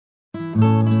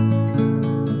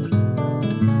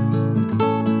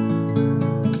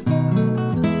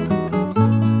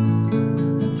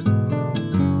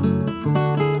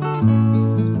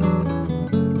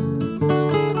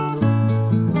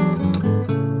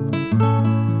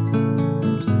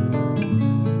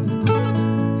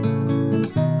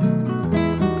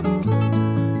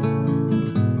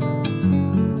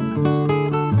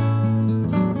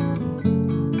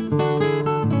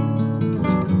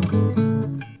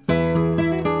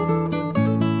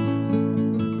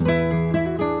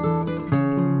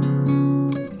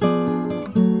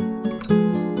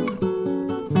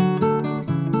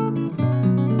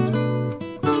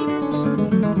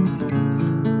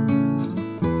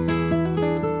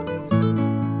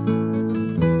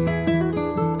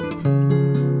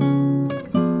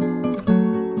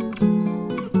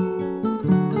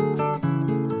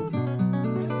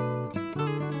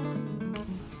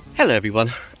Hello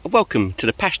everyone, and welcome to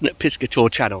the Passionate Piscator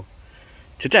channel.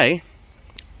 Today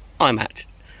I'm at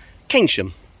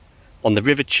Keynsham on the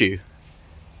River Chew.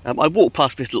 I walk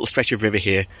past this little stretch of river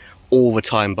here all the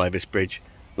time by this bridge,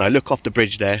 and I look off the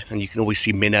bridge there and you can always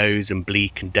see minnows and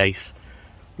bleak and dace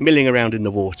milling around in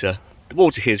the water. The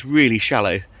water here is really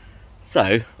shallow,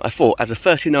 so I thought as a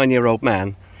 39-year-old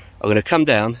man I'm going to come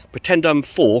down, pretend I'm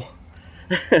 4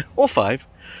 or 5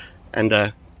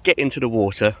 and get into the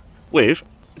water with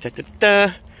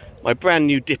my brand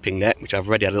new dipping net, which I've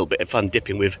already had a little bit of fun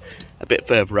dipping with a bit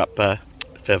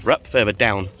further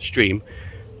downstream.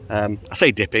 I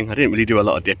say dipping, I didn't really do a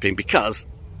lot of dipping because,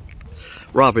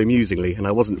 rather amusingly, and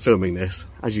I wasn't filming this,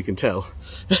 as you can tell,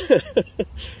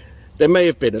 there may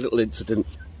have been a little incident.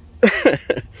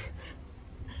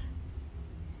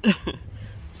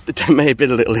 There may have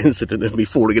been a little incident of me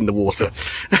falling in the water,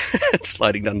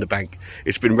 sliding down the bank.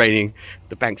 It's been raining,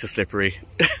 the banks are slippery.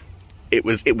 It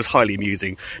was highly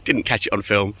amusing. Didn't catch it on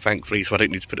film, thankfully, so I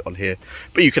don't need to put it on here.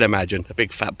 But you can imagine a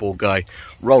big fat bald guy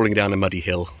rolling down a muddy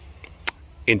hill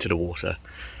into the water.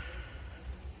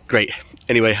 Great.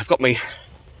 Anyway, I've got my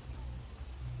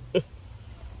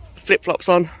flip-flops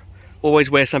on. Always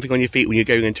wear something on your feet when you're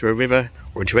going into a river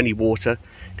or into any water,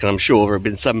 because I'm sure there have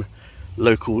been some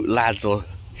local lads or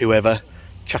whoever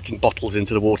chucking bottles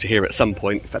into the water here at some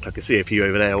point. In fact, I can see a few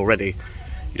over there already.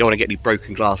 You don't want to get any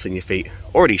broken glass in your feet,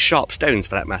 or any sharp stones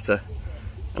for that matter.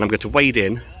 And I'm going to wade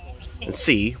in and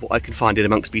see what I can find in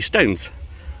amongst these stones.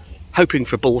 Hoping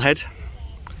for bullhead.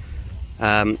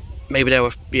 Maybe there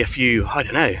will be a few, I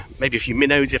don't know, maybe a few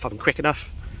minnows if I'm quick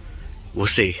enough. We'll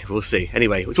see, we'll see.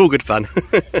 Anyway, it's all good fun.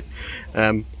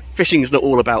 Fishing is not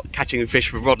all about catching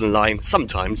fish with rod and line.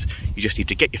 Sometimes you just need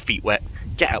to get your feet wet,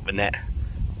 get out the net,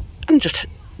 and just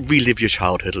relive your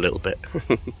childhood a little bit.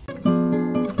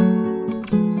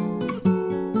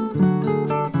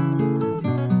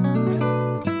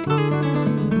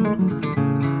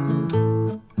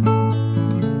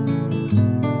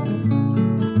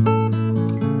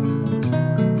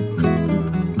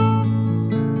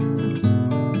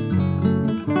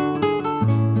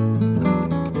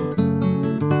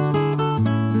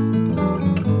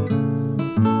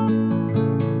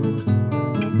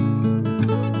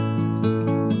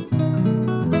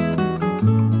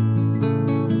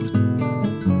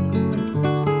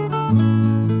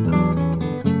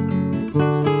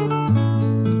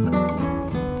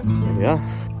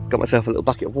 Got myself a little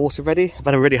bucket of water ready. I've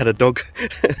already had a dog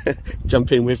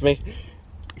jump in with me.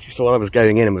 She saw I was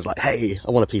going in and was like, hey,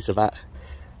 I want a piece of that.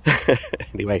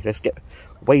 Anyway, let's get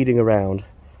wading around.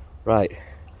 Right,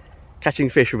 catching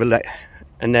fish with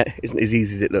a net isn't as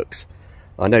easy as it looks.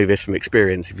 I know this from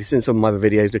experience. If you've seen some of my other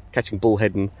videos of catching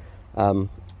bullhead and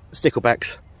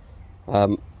sticklebacks,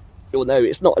 you'll know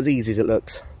it's not as easy as it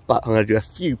looks. But I'm going to do a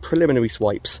few preliminary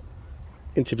swipes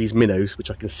into these minnows,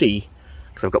 which I can see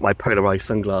because I've got my polarized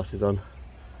sunglasses on.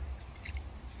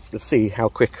 Let's see how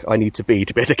quick I need to be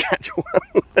able to catch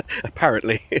one.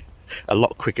 Apparently a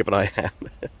lot quicker than I am.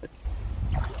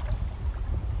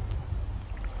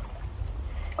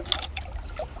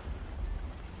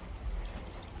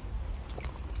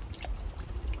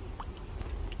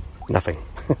 Nothing.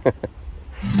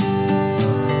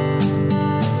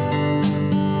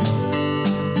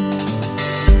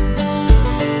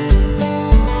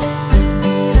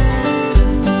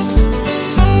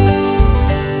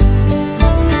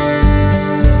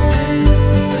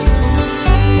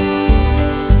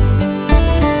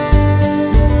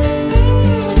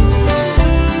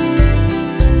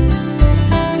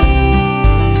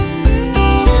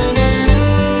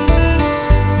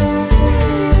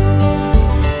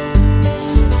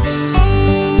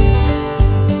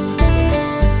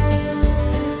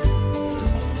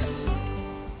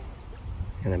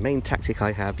 And the main tactic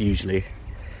I have usually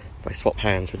If I swap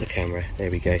hands with the camera,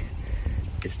 there we go.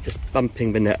 It's just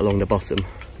bumping the net along the bottom,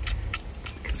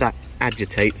 because that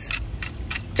agitates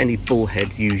any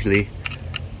bullhead usually.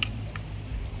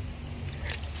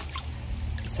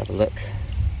 Let's have a look.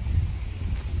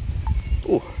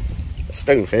 Oh, a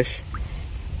stonefish.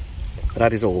 But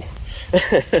that is all.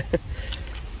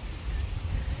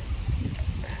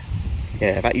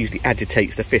 Yeah, that usually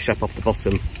agitates the fish up off the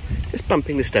bottom. Just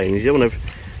bumping the stones. You don't want to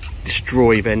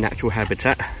destroy their natural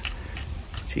habitat.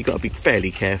 So you've got to be fairly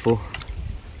careful.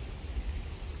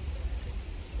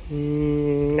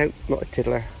 Nope, not a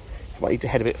tiddler. Might need to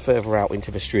head a bit further out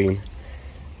into the stream.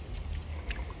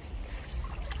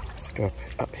 Let's go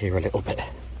up here a little bit.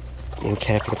 Being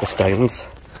careful of the stones.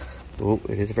 Oh,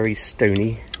 it is very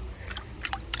stony.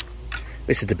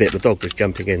 This is the bit the dog was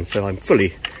jumping in, so I'm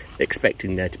fully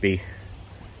expecting there to be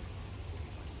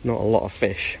not a lot of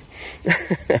fish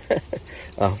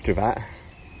after that.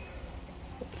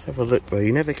 Let's have a look though,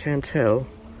 you never can tell.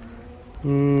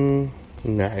 No.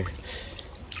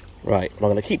 Right,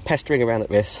 well, I'm going to keep pestering around at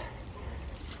this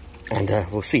and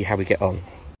we'll see how we get on.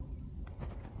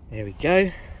 There we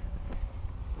go.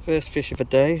 First fish of the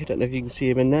day. I don't know if you can see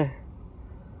him in there.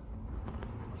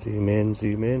 Zoom in,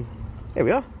 zoom in. There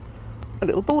we are. A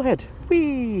little bullhead.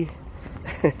 Whee!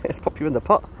 Let's pop you in the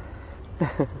pot.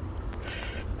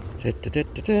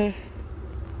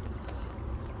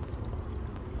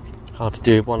 Hard to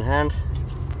do with one hand.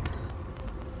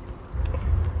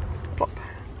 Plop.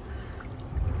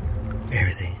 Where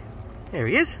is he? There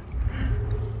he is.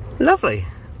 Lovely.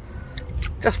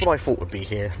 Just what I thought would be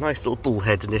here. Nice little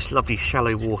bullhead in this lovely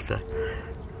shallow water.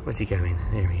 Where's he going?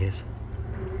 There he is.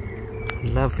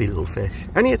 Lovely little fish.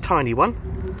 Only a tiny one.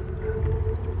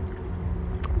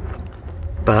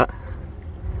 But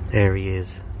there he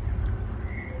is.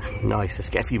 Nice, let's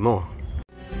get a few more.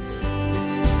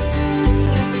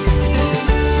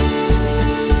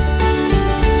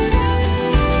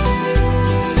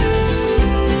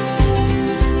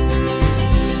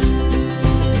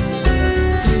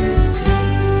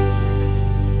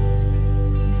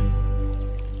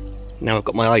 Now I've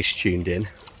got my eyes tuned in,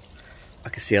 I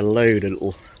can see a load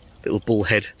of little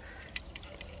bullhead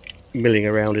milling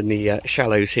around in the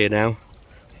shallows here now.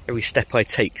 Every step I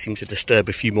take seems to disturb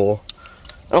a few more.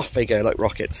 Off they go like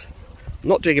rockets. I'm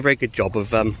not doing a very good job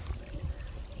of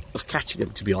catching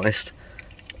them, to be honest.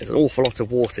 There's an awful lot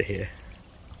of water here.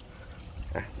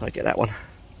 I get that one.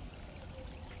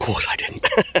 Of course I didn't.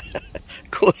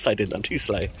 Of course I didn't, I'm too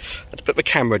slow. I had to put the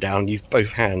camera down and use both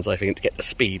hands, I think, to get the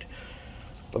speed.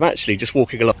 But I'm actually just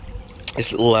walking along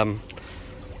this little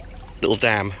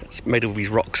dam. It's made of these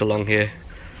rocks along here.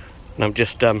 And I'm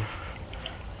just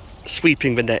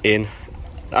sweeping the net in,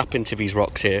 up into these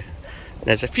rocks here. And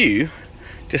there's a few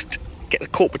just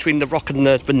get caught between the rock and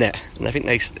the net, and I think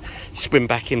they swim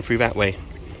back in through that way.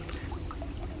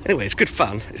 Anyway, it's good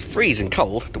fun. It's freezing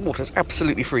cold. The water's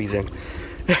absolutely freezing.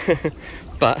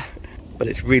 but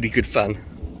it's really good fun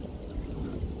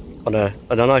on a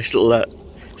nice little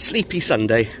sleepy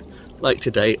Sunday like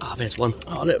today. Oh, there's one.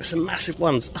 Oh, there were some massive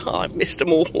ones. Oh, I missed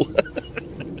them all.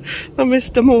 I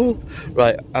missed them all.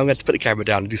 Right, I'm going to put the camera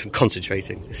down and do some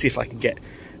concentrating. Let's see if I can get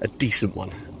a decent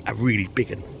one. A really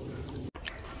big one.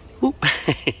 Ooh.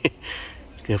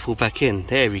 Gonna fall back in.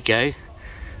 There we go.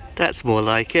 That's more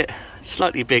like it.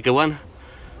 Slightly bigger one.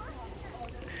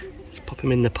 Let's pop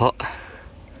him in the pot.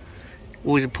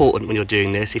 Always important when you're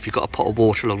doing this, if you've got a pot of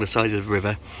water along the side of the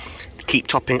river, to keep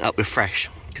topping it up with fresh,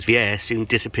 because the air soon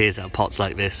disappears out of pots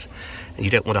like this and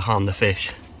you don't want to harm the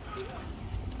fish.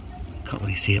 Can't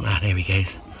really see him. Ah, there he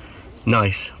goes.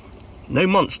 Nice. No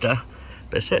monster,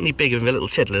 but certainly bigger than the little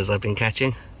tiddlers I've been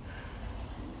catching.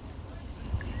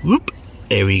 Whoop,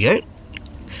 there we go.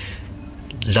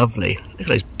 Lovely. Look at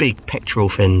those big pectoral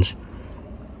fins.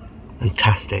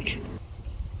 Fantastic.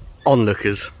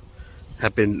 Onlookers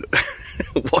have been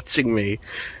watching me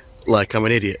like I'm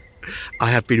an idiot. I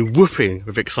have been whooping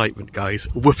with excitement, guys.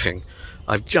 Whooping.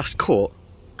 I've just caught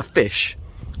a fish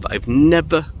that I've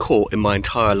never caught in my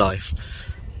entire life.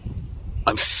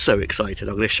 I'm so excited.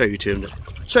 I'm going to show him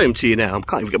to you now. I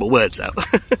can't even get my words out.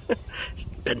 Let's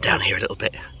bend down here a little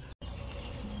bit.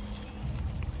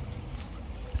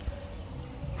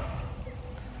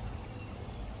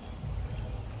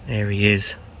 There he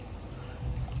is.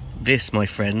 This, my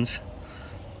friends,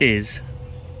 is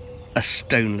a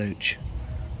stone loach.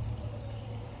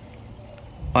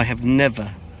 I have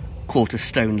never caught a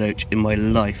stone loach in my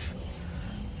life.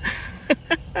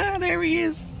 There he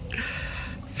is.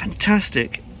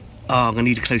 Fantastic. Oh, I'm going to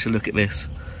need a closer look at this.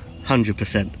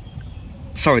 100%.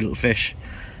 Sorry, little fish.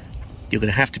 You're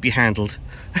going to have to be handled.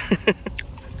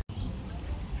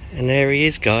 And there he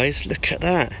is, guys. Look at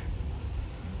that.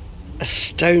 A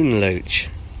stone loach.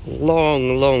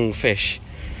 Long fish.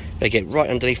 They get right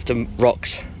underneath the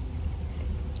rocks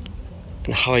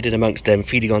and hide in amongst them,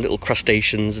 feeding on little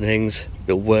crustaceans and things,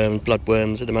 little worms,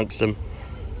 bloodworms in amongst them.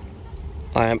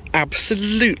 I am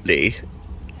absolutely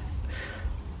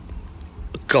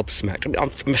gobsmacked.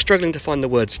 I'm struggling to find the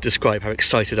words to describe how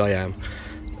excited I am,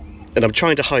 and I'm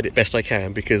trying to hide it best I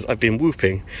can because I've been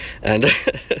whooping and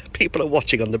people are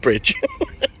watching on the bridge.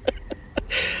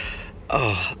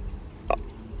 Oh,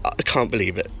 I can't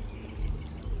believe it.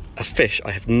 A fish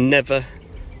I have never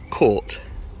caught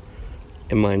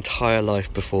in my entire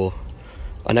life before.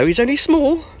 I know he's only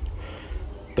small,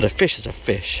 but a fish is a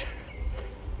fish.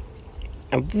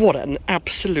 And what an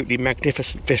absolutely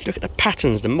magnificent fish. Look at the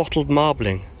patterns, the mottled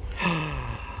marbling.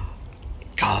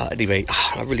 God, anyway,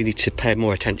 I really need to pay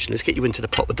more attention. Let's get you into the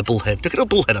pot with the bullhead. Look at the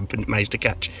bullhead I've managed to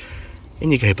catch.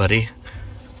 In you go, buddy.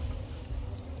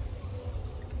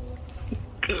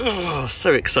 Oh,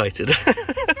 so excited.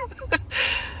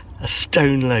 A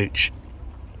stone loach.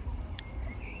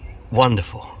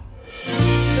 Wonderful.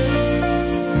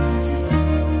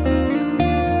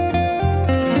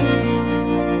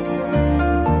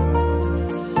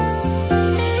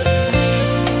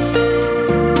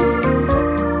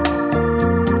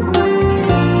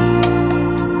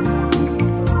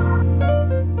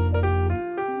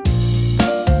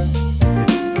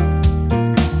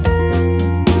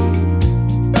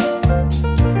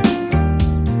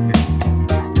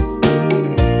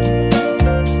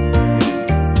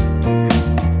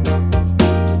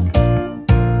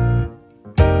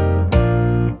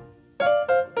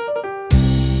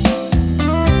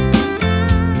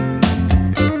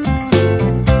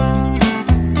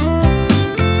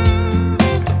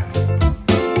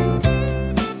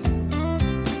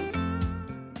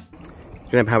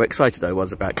 Remember how excited I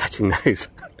was about catching those,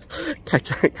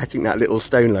 catching that little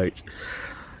stone loach.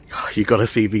 Oh, you got to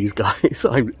see these guys.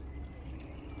 I'm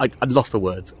lost for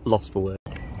words. Lost for words.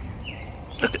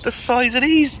 Look at the size of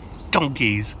these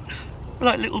donkeys,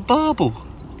 like little barbel.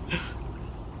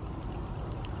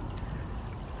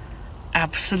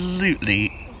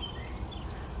 Absolutely.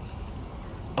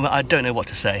 I mean, I don't know what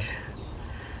to say.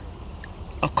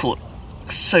 I've caught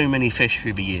so many fish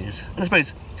through the years, and I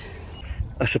suppose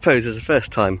it's the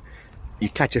first time you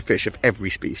catch a fish of every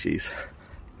species,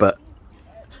 but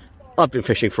I've been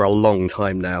fishing for a long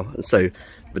time now, and so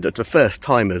the first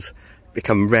timers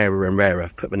become rarer and rarer.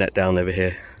 I've put my net down over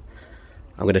here.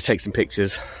 I'm going to take some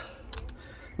pictures.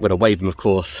 I'm going to wave them, of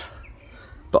course,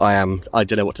 but I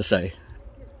don't know what to say.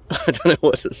 I don't know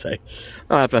what to say.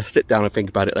 I'll have to sit down and think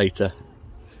about it later.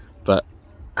 But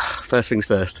first things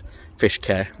first, fish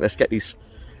care. Let's get these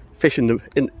fish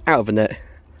out of the net,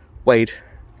 weighed,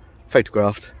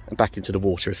 photographed and back into the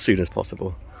water as soon as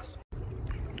possible.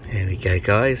 Here we go,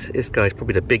 guys. This guy's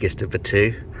probably the biggest of the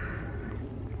two.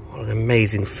 What an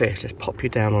amazing fish. Let's pop you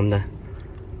down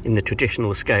in the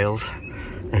traditional scales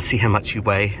and see how much you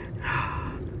weigh.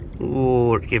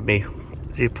 Oh, give me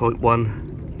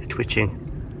 0.1. It's twitching.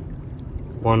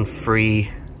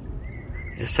 1.3.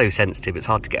 It's just so sensitive, it's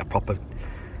hard to get a proper,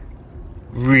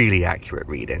 really accurate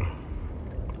reading.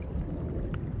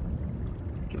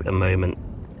 Give it a moment.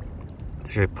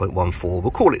 0.14.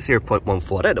 We'll call it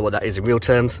 0.14. I don't know what that is in real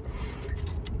terms.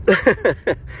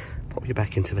 Pop you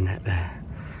back into the net there.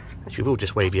 Actually, we'll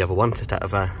just wave the other one just out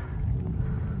of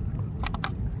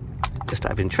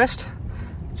interest.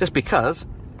 Just because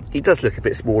he does look a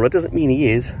bit smaller doesn't mean he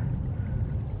is.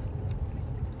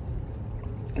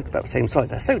 Look about the same size.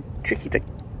 They're so tricky to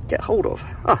get hold of.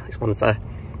 Ah, this one's sort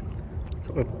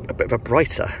of a bit of a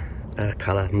brighter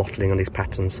colour mottling on these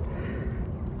patterns.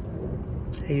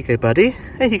 There you go, buddy.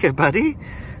 There you go, buddy.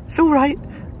 It's all right.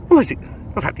 Oh, is it?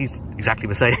 In fact, he's exactly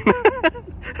the same.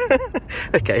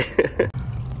 Okay.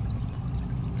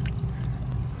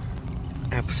 It's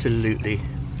absolutely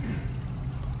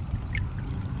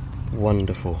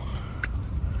wonderful.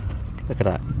 Look at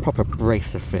that. Proper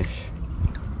brace of fish.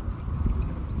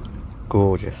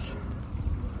 Gorgeous.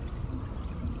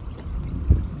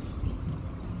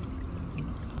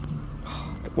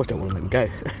 I don't want to let them go.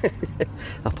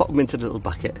 I'll pop them into the little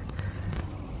bucket,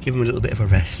 give them a little bit of a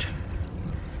rest,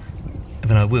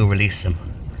 and then I will release them.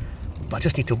 But I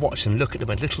just need to watch and look at them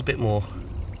a little bit more,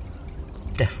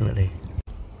 definitely.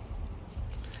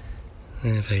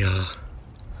 There they are.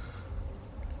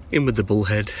 In with the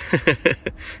bullhead.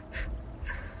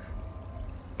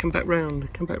 Come back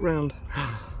round, come back round.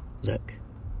 Look.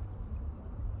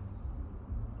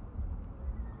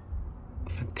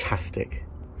 Fantastic.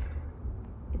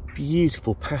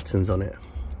 Beautiful patterns on it.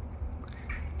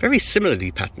 Very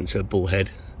similarly patterned to a bullhead,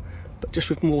 but just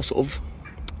with more sort of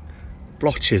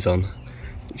blotches on.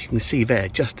 As you can see there,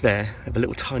 just there, have a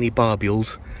little tiny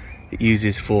barbules it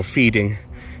uses for feeding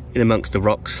in amongst the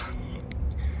rocks.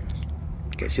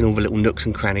 Gets in all the little nooks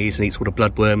and crannies and eats all the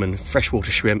bloodworm and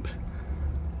freshwater shrimp.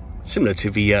 Similar to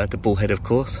the bullhead, of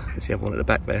course. There's the other one at the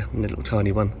back there, and the little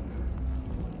tiny one.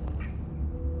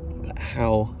 But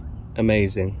how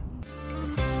amazing.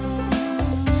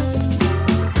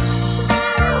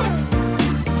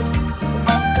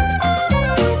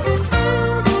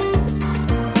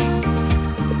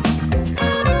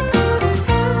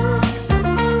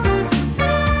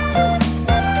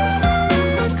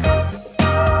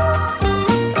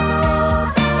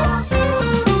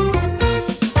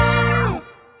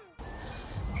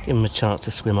 Give him a chance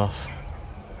to swim off.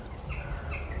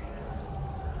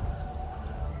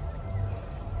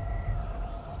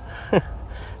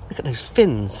 Look at those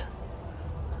fins.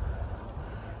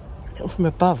 Look at them from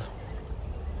above.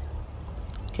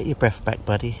 Get your breath back,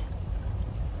 buddy.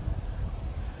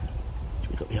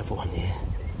 We've got the other one here.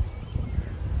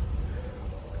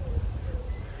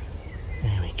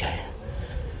 There we go.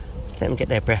 Let them get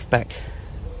their breath back.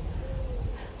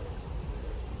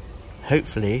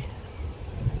 Hopefully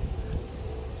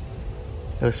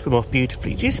they'll swim off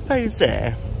beautifully. Do you suppose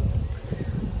there?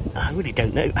 I really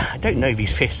don't know. I don't know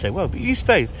these fish so well, but you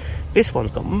suppose this one's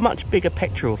got much bigger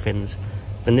pectoral fins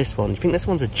than this one. Do you think this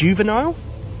one's a juvenile?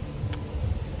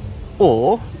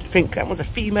 Or do you think that one's a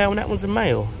female and that one's a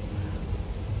male?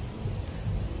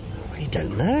 I really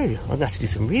don't know. I'm going to have to do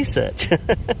some research.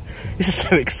 This is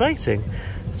so exciting.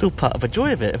 It's all part of the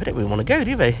joy of it. They don't really want to go,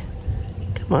 do they?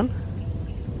 Come on.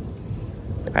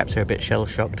 Perhaps they're a bit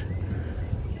shell-shocked.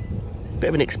 Bit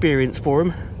of an experience for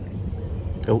them.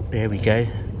 Oh, there we go.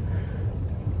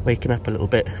 Waking up a little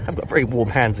bit. I've got very warm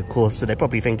hands, of course, so they're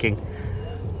probably thinking,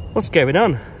 what's going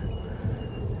on?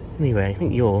 Anyway, I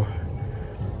think you're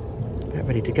about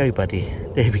ready to go, buddy.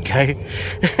 There we go.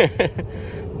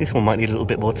 This one might need a little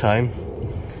bit more time.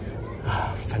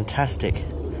 Oh, fantastic.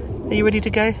 Are you ready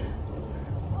to go?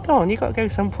 Go on, you've got to go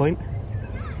some point.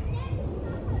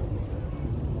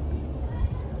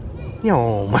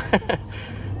 Yom.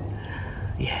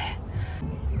 Yeah.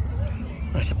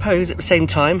 I suppose at the same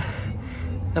time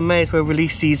I may as well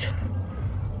release these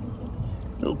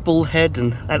little bullhead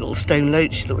and that little stone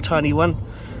loach, little tiny one.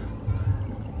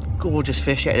 Gorgeous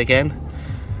fish yet again.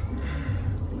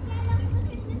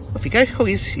 Off you go. Oh,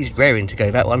 he's raring to go,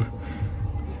 that one.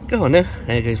 Go on now.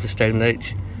 There goes the stone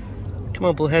loach. Come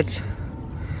on, bullheads.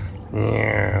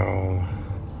 Meow.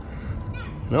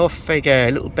 And off they go,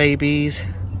 little babies.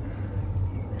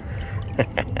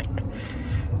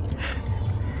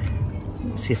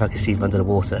 See if I can see them under the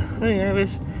water. Oh yeah,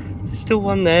 there's still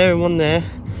one there and one there.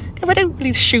 They don't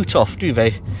really shoot off, do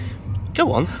they? Go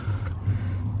on.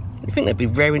 I think they'd be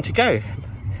raring to go.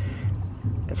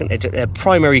 I think their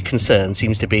primary concern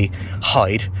seems to be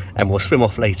hide and we'll swim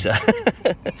off later.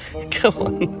 Go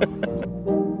on.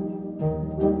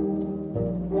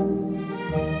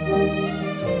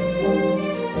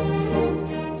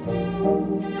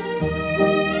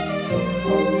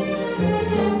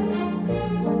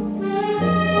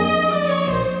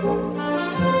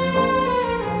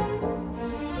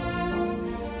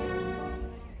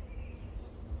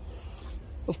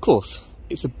 Of course,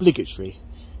 it's obligatory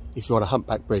if you're on a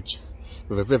humpback bridge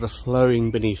with a river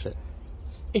flowing beneath it,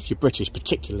 if you're British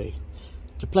particularly,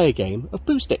 to play a game of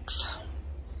poo sticks.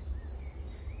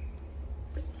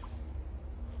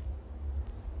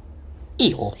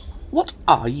 Eel, what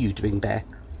are you doing there?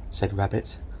 Said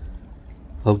Rabbit.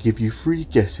 I'll give you 3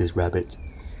 guesses, Rabbit.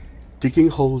 Digging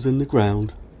holes in the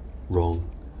ground? Wrong.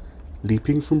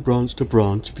 Leaping from branch to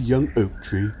branch of a young oak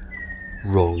tree?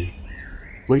 Wrong.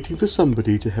 Waiting for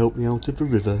somebody to help me out of the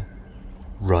river?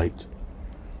 Right.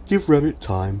 Give Rabbit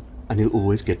time and he'll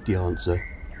always get the answer.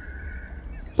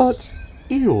 But,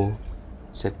 Eeyore,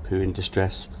 said Pooh in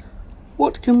distress,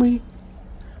 what can we...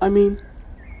 I mean,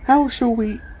 how shall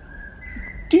we...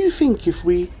 Do you think if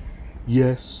we...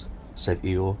 Yes, said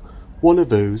Eeyore, one of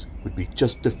those would be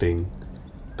just the thing.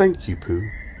 Thank you, Pooh.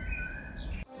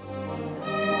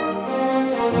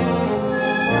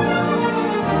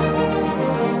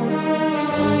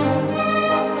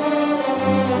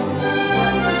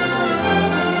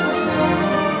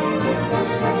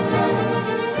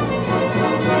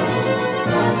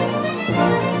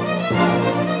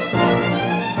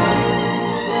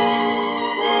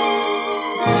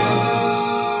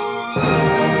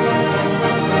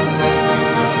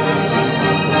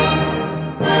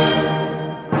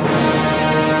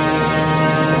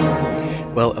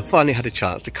 Well, I finally had a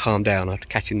chance to calm down after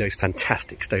catching those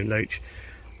fantastic stone loach.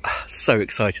 So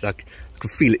excited, I can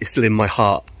feel it still in my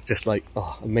heart, just like,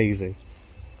 oh, amazing.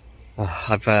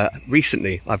 I've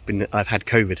had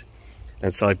COVID,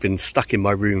 and so I've been stuck in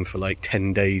my room for like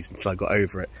 10 days until I got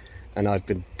over it, and I've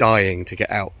been dying to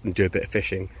get out and do a bit of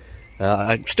fishing.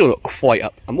 I'm still not quite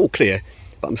up. I'm all clear,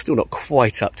 but I'm still not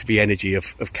quite up to the energy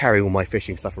of carrying all my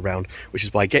fishing stuff around, which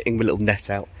is why getting my little net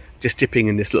out, just dipping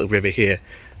in this little river here,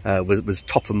 was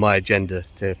top of my agenda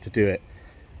to do it.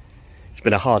 It's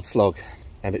been a hard slog,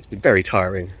 and it's been very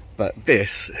tiring, but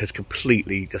this has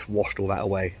completely just washed all that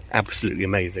away. Absolutely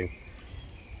amazing.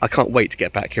 I can't wait to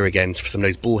get back here again for some of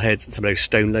those bullheads and some of those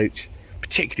stone loach,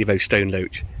 particularly those stone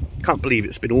loach. Can't believe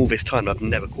it's been all this time I've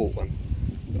never caught one.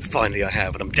 But finally I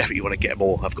have, and I definitely want to get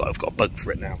more. I've got a bug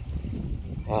for it now.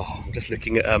 Oh, I'm just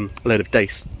looking at a load of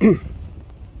dace.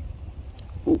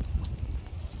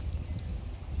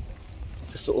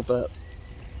 Just sort of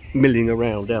milling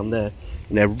around down there,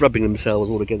 and they're rubbing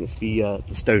themselves all against the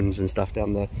stones and stuff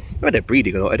down there. Whether they're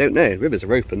breeding or not, I don't know. The rivers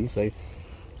are open, so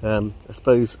I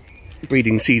suppose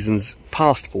breeding season's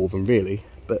past for them really,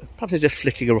 but perhaps they're just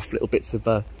flicking off little bits of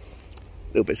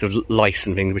lice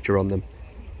and things which are on them.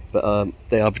 But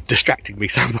they are distracting me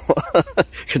somewhat,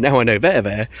 because now I know they're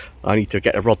there. I need to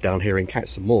get a rod down here and catch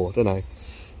some more, don't I?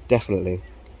 Definitely.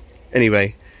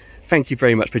 Anyway, thank you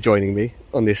very much for joining me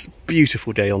on this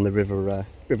beautiful day on the River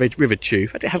Chew.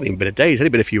 It hasn't even been a day, it's only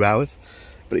been a few hours,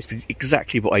 but it's been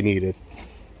exactly what I needed.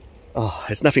 Oh,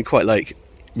 there's nothing quite like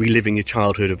reliving your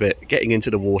childhood a bit, getting into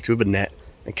the water with a net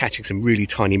and catching some really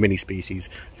tiny mini species.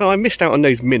 So I missed out on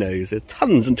those minnows. There's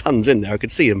tons and tons in there. I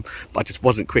could see them, but I just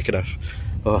wasn't quick enough.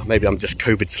 Oh, maybe I'm just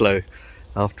COVID slow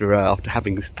after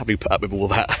having put up with all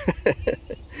that.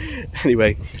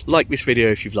 Anyway, like this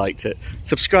video if you've liked it.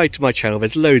 Subscribe to my channel.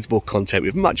 There's loads more content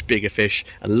with much bigger fish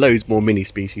and loads more mini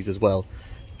species as well.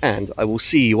 And I will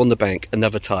see you on the bank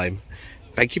another time.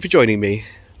 Thank you for joining me.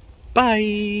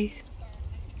 Bye.